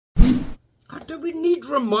we need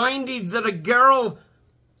reminded that a girl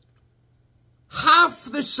half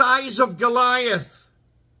the size of Goliath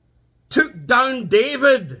took down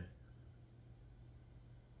David.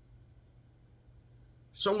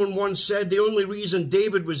 Someone once said the only reason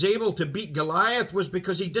David was able to beat Goliath was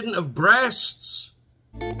because he didn't have breasts.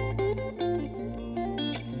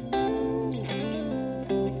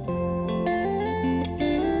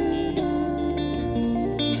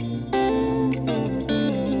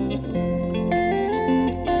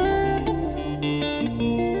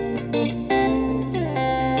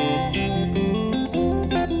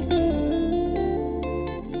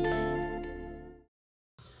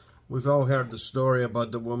 We've all heard the story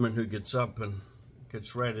about the woman who gets up and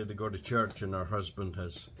gets ready to go to church, and her husband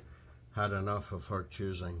has had enough of her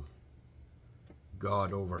choosing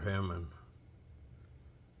God over him, and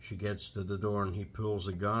she gets to the door and he pulls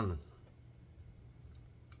a gun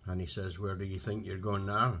and he says, "Where do you think you're going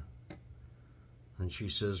now?" And she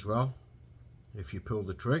says, "Well, if you pull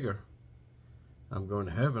the trigger, I'm going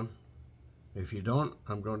to heaven. If you don't,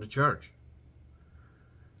 I'm going to church."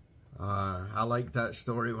 I liked that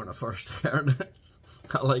story when I first heard it.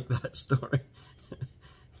 I like that story.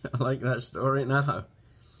 I like that story now.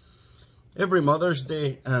 Every Mother's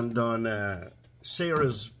Day and on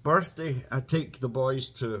Sarah's birthday, I take the boys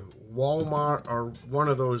to Walmart or one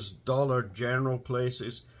of those Dollar General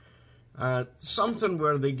places. Something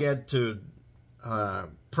where they get to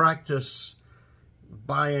practice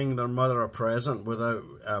buying their mother a present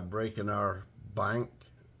without breaking our bank.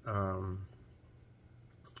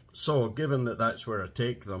 So, given that that's where I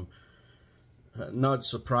take them, not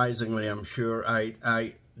surprisingly, I'm sure,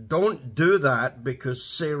 I don't do that because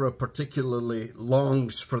Sarah particularly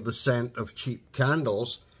longs for the scent of cheap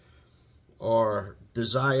candles or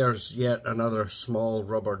desires yet another small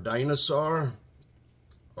rubber dinosaur,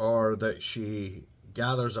 or that she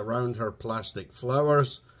gathers around her plastic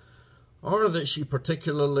flowers, or that she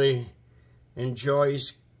particularly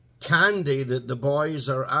enjoys candy that the boys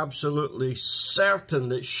are absolutely certain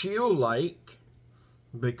that she'll like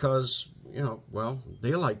because, you know, well,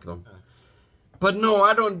 they like them. But no,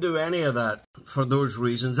 I don't do any of that for those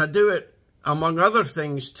reasons. I do it, among other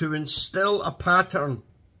things, to instill a pattern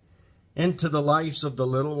into the lives of the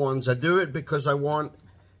little ones. I do it because I want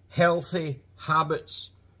healthy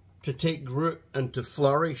habits to take root and to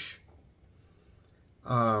flourish.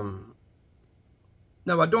 Now,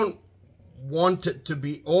 I don't want it to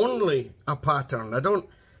be only a pattern. I don't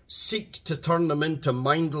seek to turn them into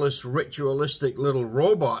mindless, ritualistic little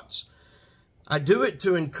robots. I do it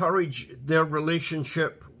to encourage their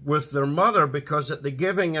relationship with their mother, because at the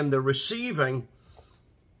giving and the receiving,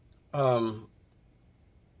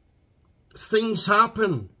 things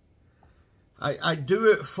happen. I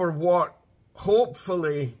do it for what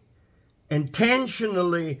hopefully,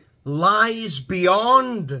 intentionally lies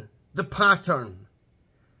beyond the pattern.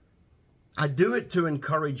 I do it to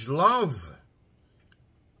encourage love.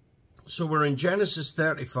 So we're in Genesis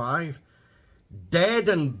 35, dead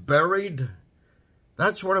and buried.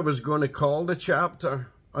 That's what I was going to call the chapter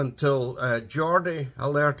until Jordy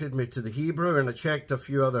alerted me to the Hebrew, and I checked a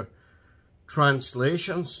few other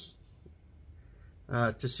translations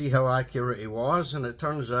to see how accurate he was, and it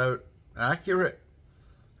turns out accurate.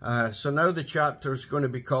 So now the chapter is going to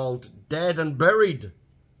be called Dead and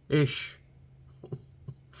Buried-ish.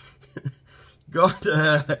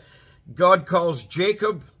 God calls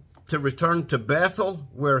Jacob to return to Bethel,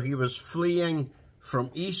 where he was fleeing from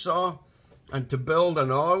Esau, and to build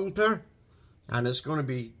an altar, and it's going to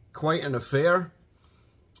be quite an affair.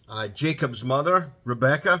 Jacob's mother,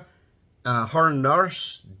 Rebecca, her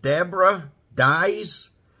nurse, Deborah, dies,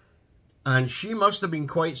 and she must have been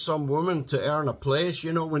quite some woman to earn a place.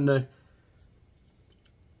 You know, when the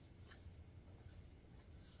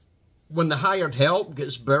hired help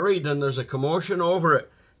gets buried and there's a commotion over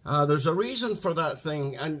it, there's a reason for that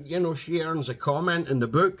thing. And, you know, she earns a comment in the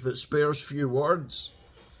book that spares few words.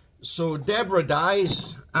 So Deborah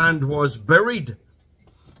dies and was buried.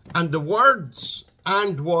 And the words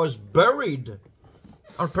 "and was buried"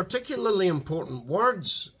 are particularly important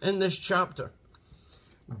words in this chapter.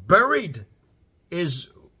 Buried is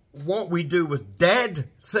what we do with dead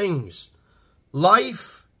things.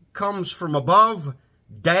 Life comes from above.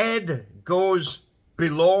 Dead goes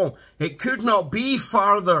below. It could not be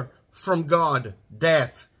farther from God,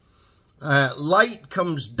 death. Light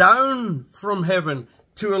comes down from heaven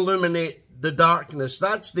to illuminate the darkness.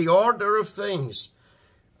 That's the order of things.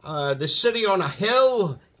 The city on a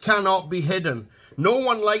hill cannot be hidden. No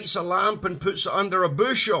one lights a lamp and puts it under a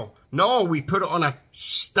bushel. No, we put it on a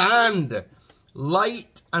stand.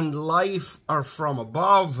 Light and life are from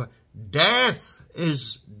above. Death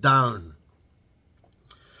is down.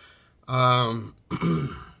 The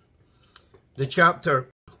chapter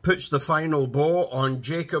puts the final bow on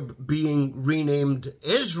Jacob being renamed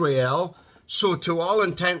Israel. So to all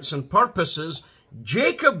intents and purposes,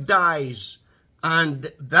 Jacob dies,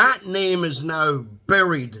 and that name is now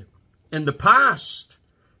buried in the past.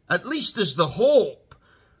 At least is the hope,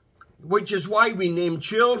 which is why we name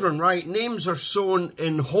children, right? Names are sown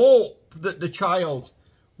in hope that the child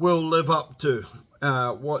will live up to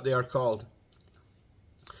what they are called.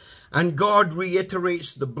 And God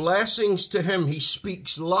reiterates the blessings to him. He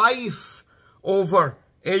speaks life over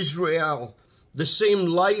Israel, the same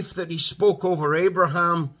life that he spoke over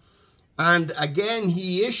Abraham. And again,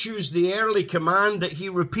 he issues the early command that he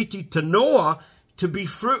repeated to Noah to be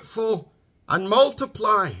fruitful and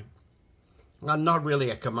multiply. And not really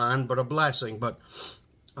a command, but a blessing. But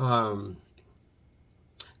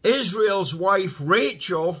Israel's wife,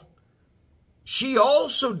 Rachel, she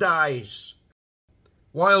also dies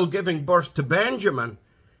while giving birth to Benjamin,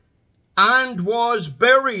 and was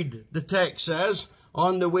buried, the text says,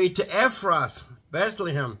 on the way to Ephrath,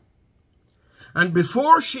 Bethlehem. And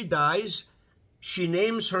before she dies, she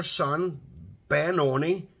names her son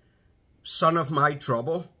Ben-Oni, son of my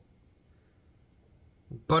trouble.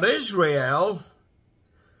 But Israel,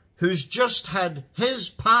 who's just had his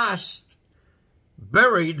past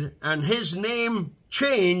buried and his name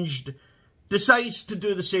changed, decides to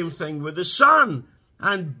do the same thing with his son,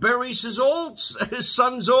 and buries his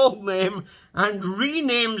son's old name and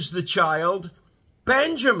renames the child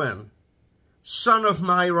Benjamin, son of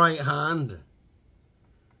my right hand.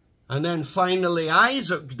 And then finally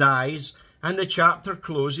Isaac dies, and the chapter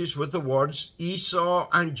closes with the words, Esau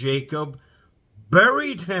and Jacob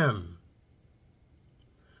buried him.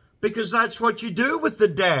 Because that's what you do with the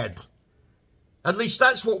dead. At least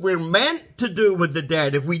that's what we're meant to do with the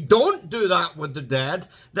dead. If we don't do that with the dead,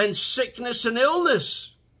 then sickness and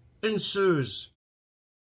illness ensues.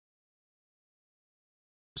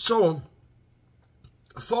 So,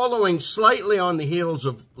 following slightly on the heels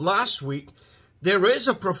of last week, there is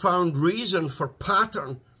a profound reason for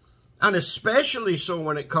pattern, and especially so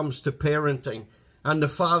when it comes to parenting and the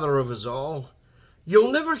father of us all.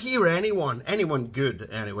 You'll never hear anyone good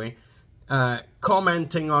anyway,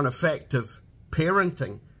 commenting on effective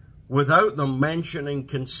parenting without them mentioning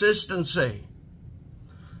consistency.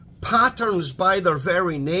 Patterns by their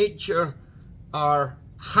very nature are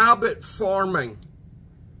habit forming,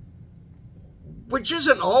 which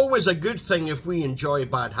isn't always a good thing if we enjoy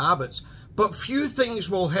bad habits, but few things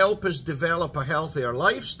will help us develop a healthier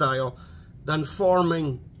lifestyle than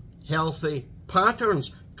forming healthy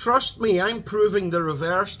patterns. Trust me, I'm proving the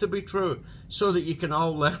reverse to be true so that you can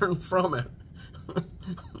all learn from it.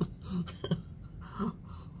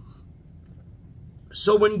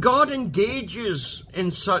 So when God engages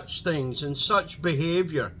in such things, in such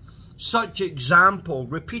behavior, such example,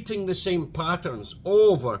 repeating the same patterns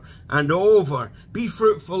over and over, be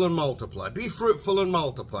fruitful and multiply, be fruitful and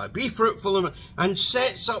multiply, be fruitful, and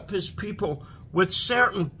sets up his people with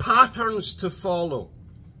certain patterns to follow,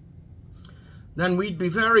 then we'd be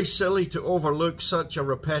very silly to overlook such a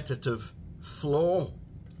repetitive flow.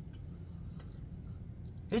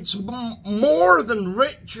 It's more than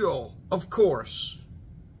ritual, of course.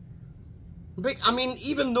 I mean,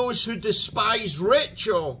 even those who despise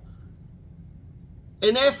ritual,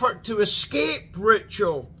 in effort to escape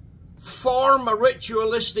ritual, form a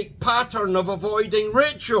ritualistic pattern of avoiding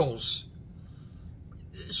rituals.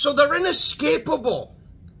 So they're inescapable.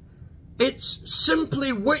 It's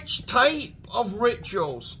simply which type of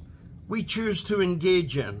rituals we choose to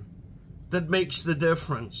engage in that makes the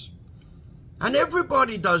difference. And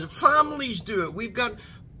everybody does it. Families do it. We've got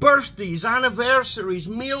birthdays, anniversaries,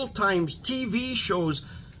 meal times, TV shows,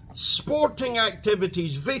 sporting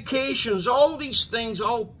activities, vacations, all these things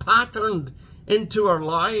all patterned into our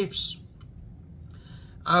lives.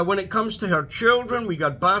 When it comes to our children, we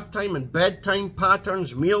got bath time and bedtime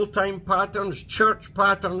patterns, mealtime patterns, church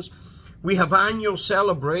patterns. We have annual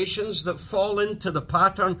celebrations that fall into the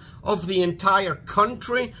pattern of the entire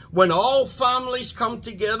country when all families come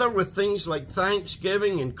together with things like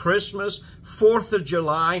Thanksgiving and Christmas, 4th of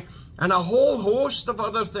July, and a whole host of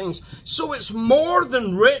other things. So it's more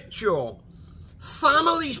than ritual.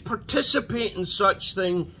 Families participate in such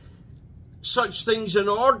things in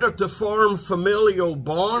order to form familial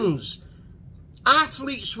bonds.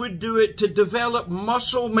 Athletes would do it to develop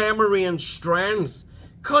muscle memory and strength.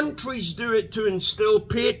 Countries do it to instill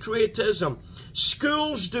patriotism.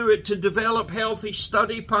 Schools do it to develop healthy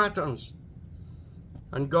study patterns.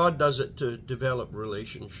 And God does it to develop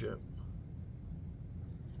relationship.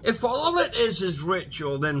 If all it is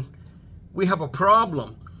ritual, then we have a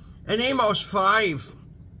problem. In Amos 5,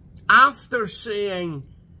 after saying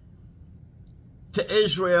to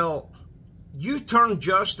Israel, you turn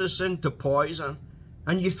justice into poison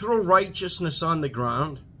and you throw righteousness on the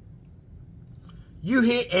ground. You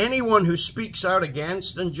hate anyone who speaks out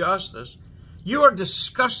against injustice. You are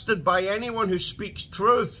disgusted by anyone who speaks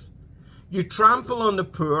truth. You trample on the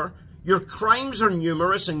poor. Your crimes are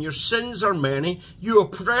numerous and your sins are many. You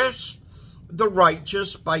oppress the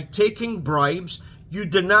righteous by taking bribes. You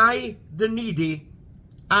deny the needy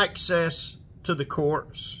access to the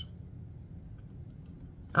courts.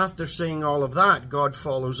 After saying all of that, God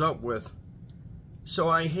follows up with, so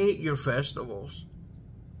I hate your festivals.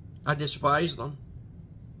 I despise them.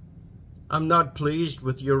 I'm not pleased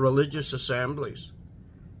with your religious assemblies.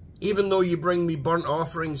 Even though you bring me burnt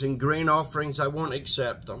offerings and grain offerings, I won't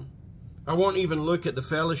accept them. I won't even look at the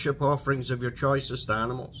fellowship offerings of your choicest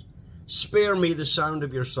animals. Spare me the sound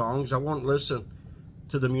of your songs. I won't listen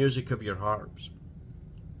to the music of your harps.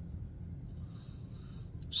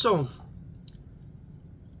 So,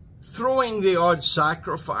 throwing the odd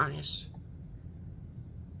sacrifice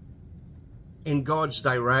in God's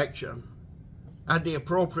direction at the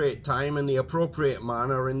appropriate time, in the appropriate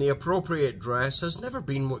manner, in the appropriate dress has never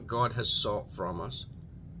been what God has sought from us.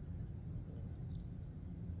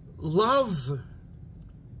 Love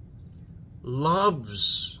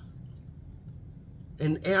loves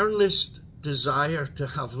an earnest desire to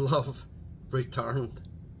have love returned.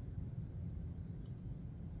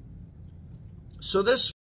 So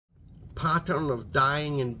this pattern of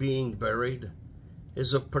dying and being buried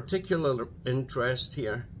is of particular interest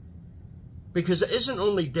here, because it isn't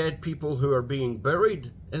only dead people who are being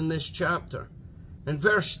buried in this chapter. In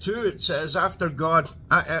verse 2 it says, after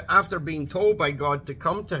being told by God to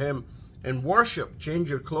come to him and worship, change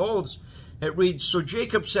your clothes, it reads, so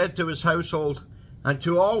Jacob said to his household and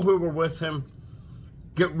to all who were with him,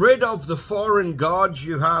 get rid of the foreign gods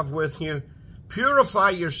you have with you,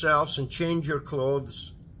 purify yourselves and change your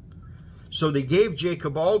clothes. So they gave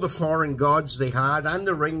Jacob all the foreign gods they had and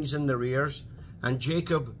the rings in their ears, and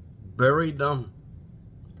Jacob buried them.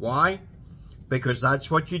 Why? Because that's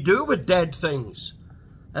what you do with dead things.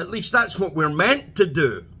 At least that's what we're meant to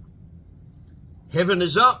do. Heaven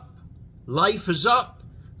is up, life is up,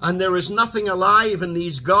 and there is nothing alive in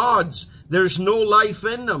these gods. There's no life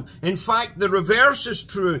in them. In fact, the reverse is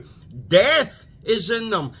true. Death is in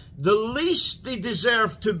them. The least they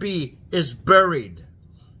deserve to be is buried.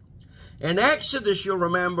 In Exodus, you'll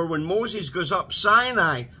remember when Moses goes up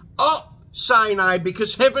Sinai,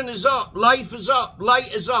 because heaven is up, life is up,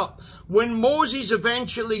 light is up. When Moses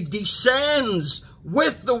eventually descends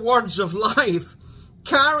with the words of life,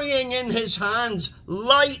 carrying in his hands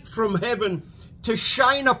light from heaven to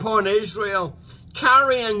shine upon Israel,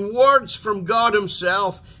 carrying words from God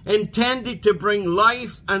himself intended to bring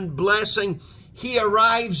life and blessing, he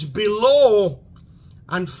arrives below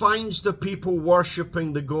and finds the people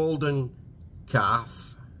worshipping the golden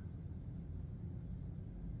calf.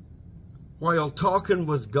 While talking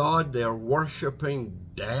with God, they're worshipping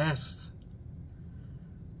death,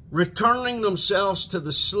 returning themselves to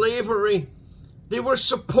the slavery they were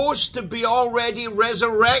supposed to be already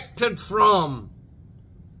resurrected from.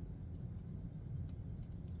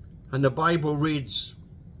 And the Bible reads,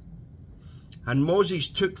 and Moses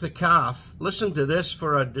took the calf. Listen to this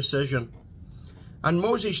for a decision. And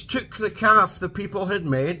Moses took the calf the people had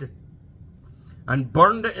made and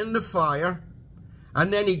burned it in the fire,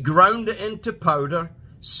 and then he ground it into powder,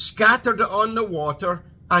 scattered it on the water,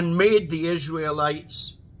 and made the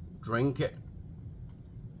Israelites drink it.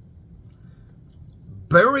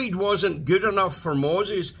 Buried wasn't good enough for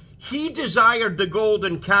Moses. He desired the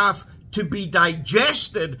golden calf to be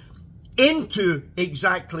digested into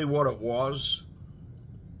exactly what it was.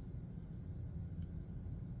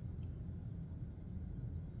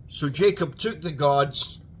 So Jacob took the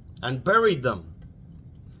gods and buried them.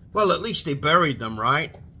 Well, at least he buried them,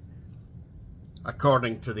 right?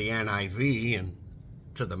 According to the NIV and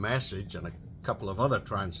to the Message and a couple of other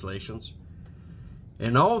translations.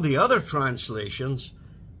 In all the other translations,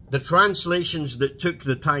 the translations that took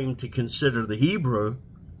the time to consider the Hebrew,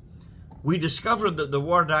 we discovered that the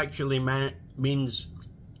word actually means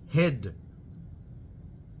hid.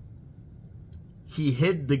 He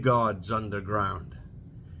hid the gods underground.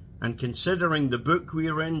 And considering the book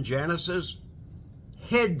we're in, Genesis,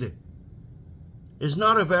 hid is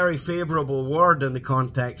not a very favorable word in the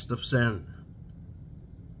context of sin.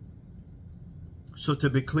 So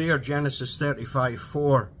to be clear, Genesis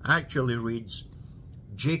 35:4 actually reads,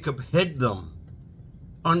 Jacob hid them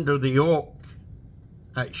under the oak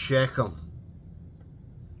at Shechem.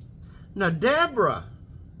 Now Deborah,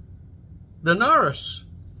 the nurse,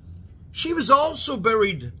 she was also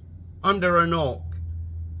buried under an oak.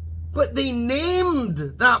 But they named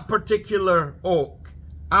that particular oak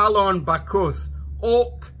Allon Bacuth,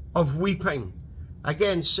 oak of weeping,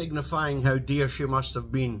 again signifying how dear she must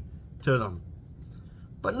have been to them.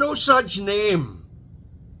 But no such name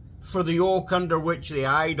for the oak under which the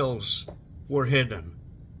idols were hidden.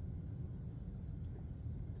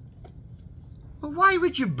 Well, why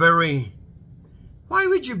would you bury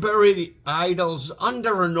the idols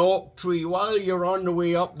under an oak tree while you're on the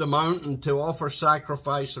way up the mountain to offer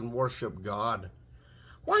sacrifice and worship God?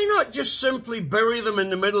 Why not just simply bury them in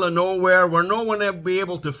the middle of nowhere where no one will be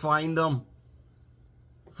able to find them?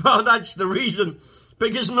 Well, that's the reason,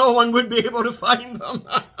 because no one would be able to find them.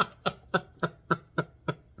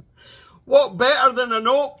 What better than an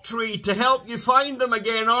oak tree to help you find them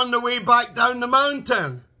again on the way back down the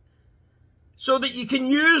mountain? So that you can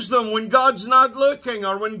use them when God's not looking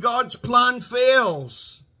or when God's plan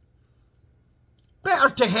fails.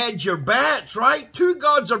 Better to hedge your bets, right? 2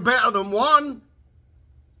 gods are better than 1.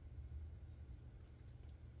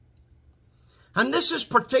 And this is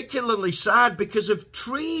particularly sad because if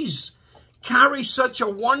trees carry such a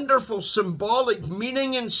wonderful symbolic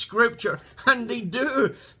meaning in Scripture, and they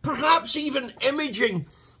do, perhaps even imaging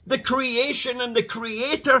the creation and the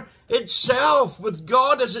Creator itself with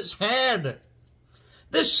God as its head,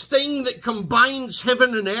 this thing that combines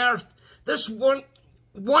heaven and earth, this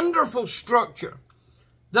wonderful structure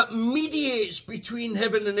that mediates between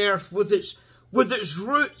heaven and earth with its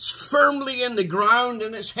roots firmly in the ground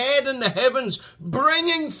and its head in the heavens,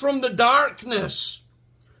 bringing from the darkness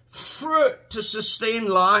fruit to sustain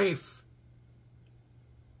life.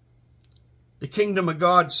 The kingdom of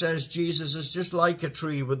God, says Jesus, is just like a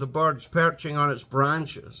tree with the birds perching on its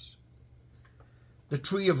branches. The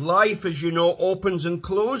tree of life, as you know, opens and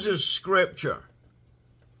closes Scripture.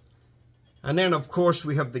 And then, of course,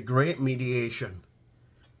 we have the great mediation.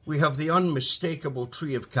 We have the unmistakable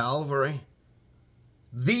tree of Calvary.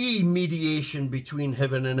 The mediation between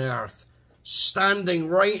heaven and earth, standing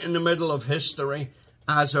right in the middle of history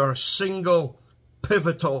as our single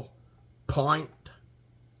pivotal point.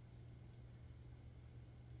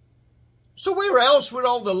 So where else would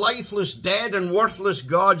all the lifeless, dead and worthless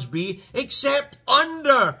gods be except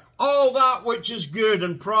under all that which is good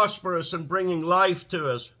and prosperous and bringing life to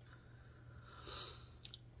us?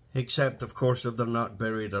 Except, of course, if they're not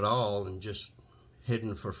buried at all and just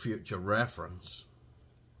hidden for future reference.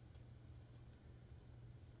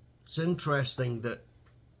 It's interesting that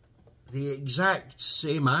the exact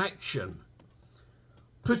same action,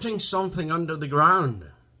 putting something under the ground,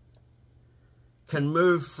 can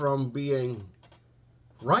move from being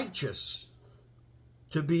righteous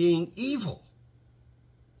to being evil,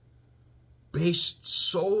 based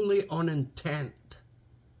solely on intent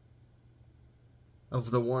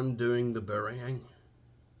of the one doing the burying.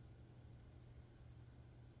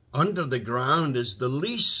 Under the ground is the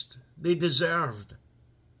least they deserved.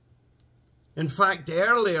 In fact,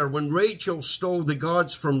 earlier when Rachel stole the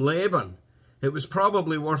gods from Laban, it was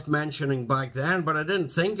probably worth mentioning back then, but I didn't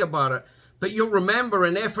think about it. But you'll remember,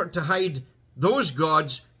 in effort to hide those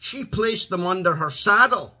gods, she placed them under her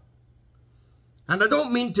saddle. And I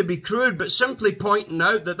don't mean to be crude, but simply pointing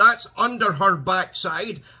out that that's under her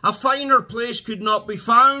backside. A finer place could not be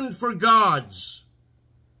found for gods.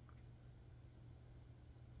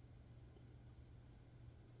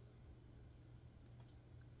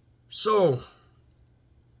 So,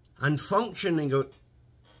 and functioning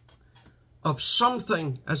of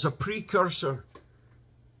something as a precursor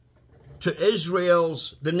to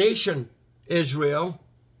Israel's, the nation Israel,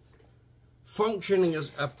 functioning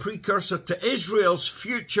as a precursor to Israel's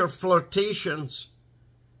future flirtations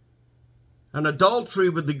and adultery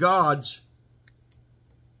with the gods,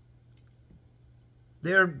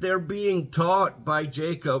 they're being taught by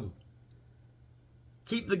Jacob,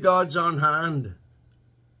 keep the gods on hand.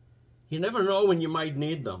 You never know when you might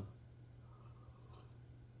need them.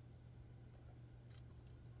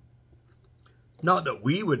 Not that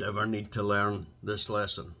we would ever need to learn this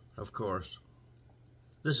lesson, of course.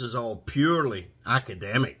 This is all purely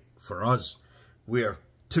academic for us. We're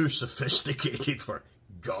too sophisticated for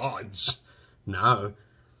gods now.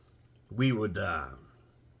 We would,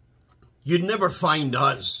 you'd never find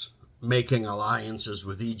us making alliances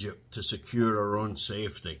with Egypt to secure our own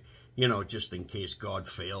safety. You know, just in case God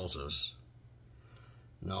fails us.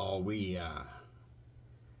 No, we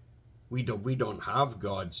don't have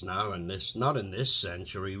gods now in this, not in this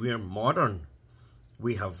century. We are modern.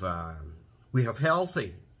 We have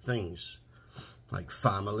healthy things like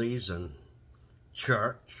families and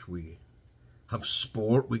church. We have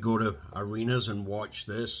sport. We go to arenas and watch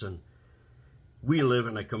this, and we live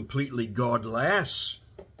in a completely godless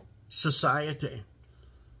society.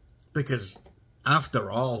 Because, after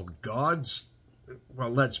all, gods, well,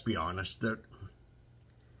 let's be honest,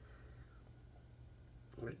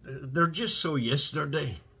 they're just so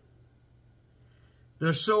yesterday.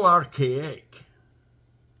 They're so archaic.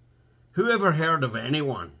 Who ever heard of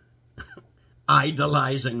anyone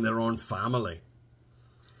idolizing their own family?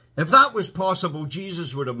 If that was possible,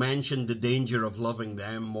 Jesus would have mentioned the danger of loving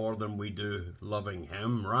them more than we do loving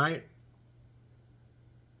him, right?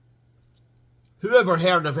 Who ever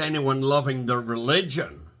heard of anyone loving their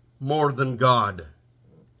religion more than God?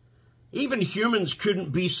 Even humans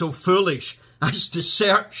couldn't be so foolish as to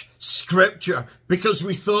search Scripture because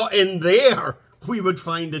we thought in there we would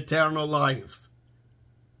find eternal life.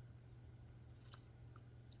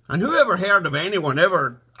 And who ever heard of anyone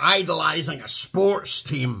ever idolizing a sports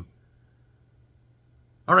team,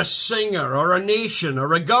 or a singer, or a nation,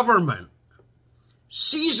 or a government?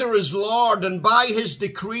 Caesar is Lord, and by his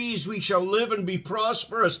decrees we shall live and be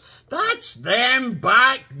prosperous. That's them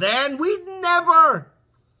back then. We'd never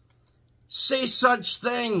say such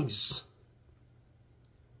things.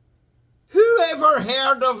 Who ever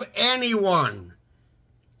heard of anyone,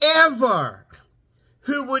 ever,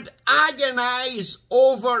 who would agonize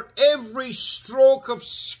over every stroke of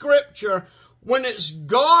Scripture when it's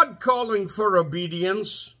God calling for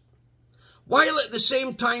obedience, while at the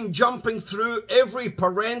same time jumping through every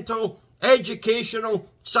parental, educational,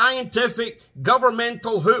 scientific,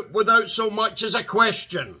 governmental hoop without so much as a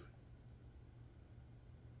question?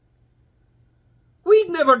 We'd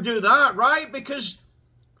never do that, right? Because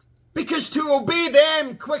to obey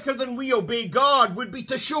them quicker than we obey God would be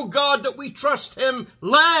to show God that we trust him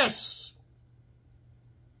less.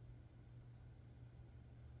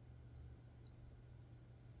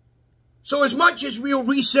 So as much as we'll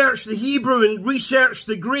research the Hebrew and research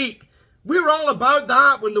the Greek, we're all about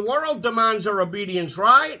that when the world demands our obedience,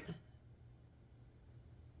 right?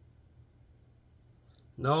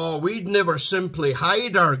 No, we'd never simply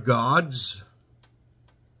hide our gods.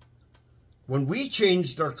 When we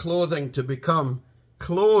changed our clothing to become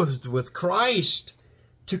clothed with Christ,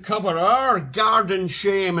 to cover our garden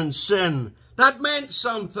shame and sin, that meant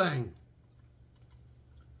something.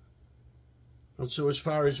 And so as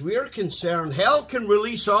far as we're concerned, hell can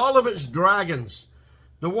release all of its dragons.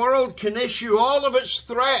 The world can issue all of its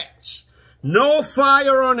threats. No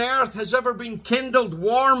fire on earth has ever been kindled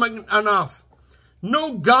warm enough.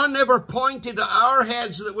 No gun ever pointed at our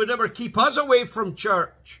heads that would ever keep us away from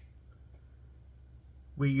church.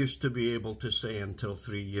 We used to be able to say until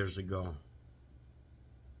 3 years ago.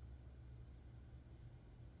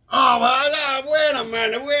 Oh, well, wait a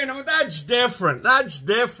minute, that's different,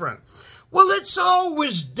 Well, it's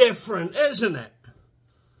always different, isn't it?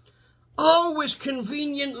 Always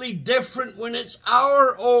conveniently different when it's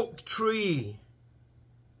our oak tree.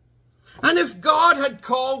 And if God had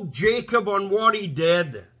called Jacob on what he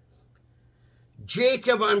did,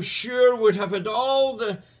 Jacob, I'm sure, would have had all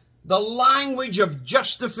the language of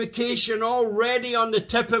justification already on the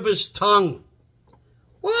tip of his tongue.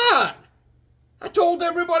 What? I told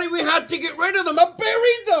everybody we had to get rid of them. I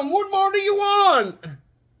buried them. What more do you want?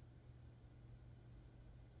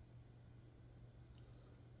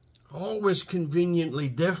 Always conveniently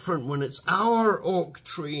different when it's our oak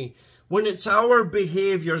tree, when it's our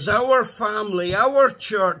behaviors, our family, our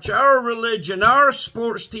church, our religion, our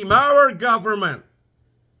sports team, our government.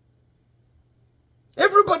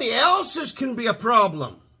 Everybody else's can be a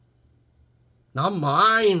problem. Not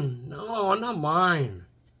mine. No, not mine.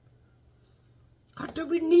 Or do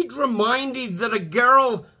we need reminded that a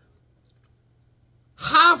girl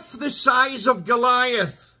half the size of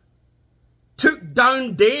Goliath took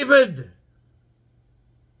down David?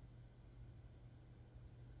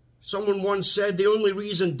 Someone once said the only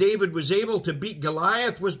reason David was able to beat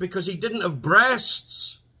Goliath was because he didn't have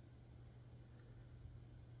breasts.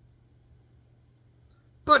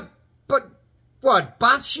 But what?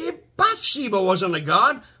 Bathsheba wasn't a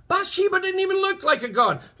god. Bathsheba didn't even look like a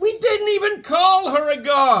god. We didn't even call her a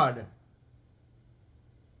god.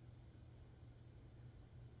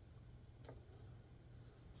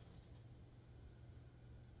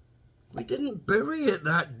 We didn't bury it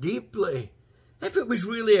that deeply. If it was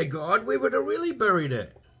really a god, we would have really buried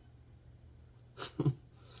it.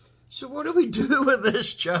 So what do we do with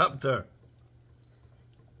this chapter?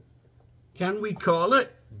 Can we call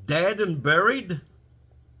it dead and buried?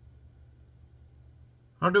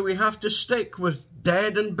 Or do we have to stick with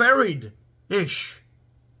dead and buried-ish?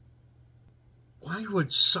 Why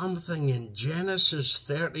would something in Genesis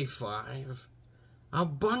 35, a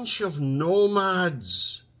bunch of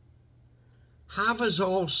nomads, have us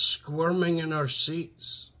all squirming in our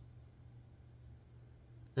seats?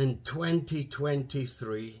 in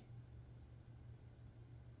 2023.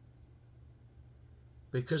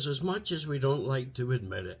 Because as much as we don't like to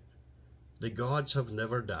admit it, the gods have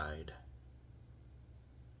never died.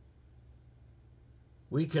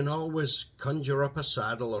 We can always conjure up a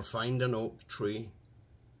saddle or find an oak tree.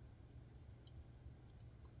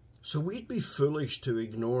 So we'd be foolish to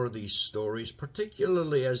ignore these stories,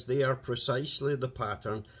 particularly as they are precisely the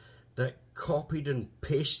pattern that copied and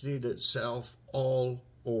pasted itself all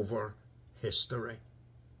over history.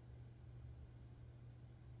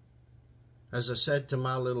 As I said to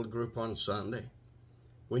my little group on Sunday,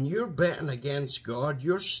 when you're betting against God,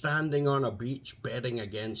 you're standing on a beach betting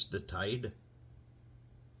against the tide.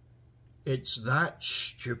 It's that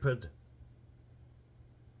stupid.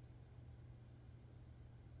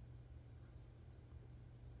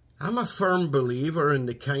 I'm a firm believer in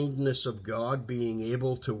the kindness of God being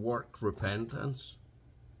able to work repentance.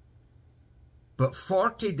 But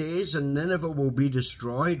 40 days and Nineveh will be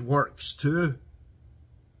destroyed works too.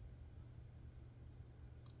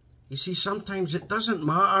 You see, sometimes it doesn't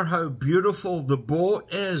matter how beautiful the boat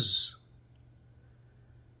is.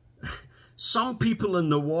 Some people in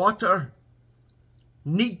the water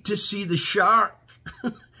need to see the shark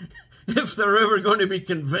if they're ever going to be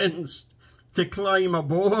convinced to climb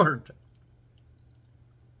aboard.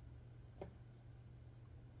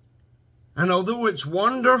 And although it's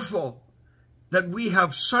wonderful that we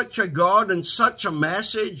have such a God and such a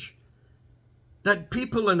message that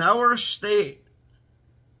people in our state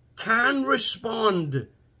can respond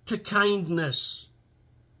to kindness,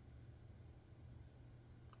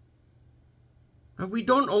 and we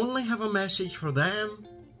don't only have a message for them,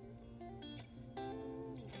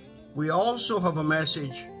 we also have a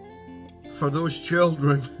message for those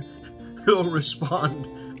children who will respond,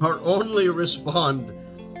 or only respond,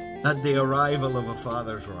 at the arrival of a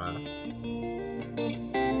Father's wrath.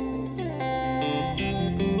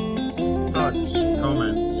 Thoughts,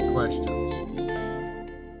 comments, questions?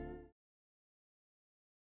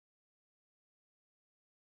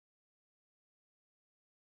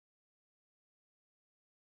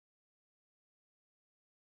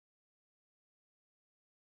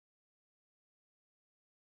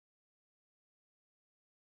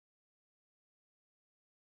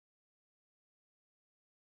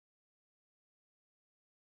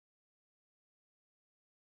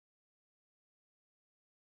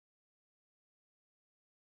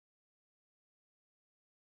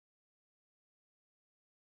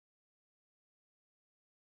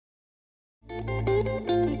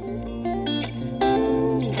 Thank you.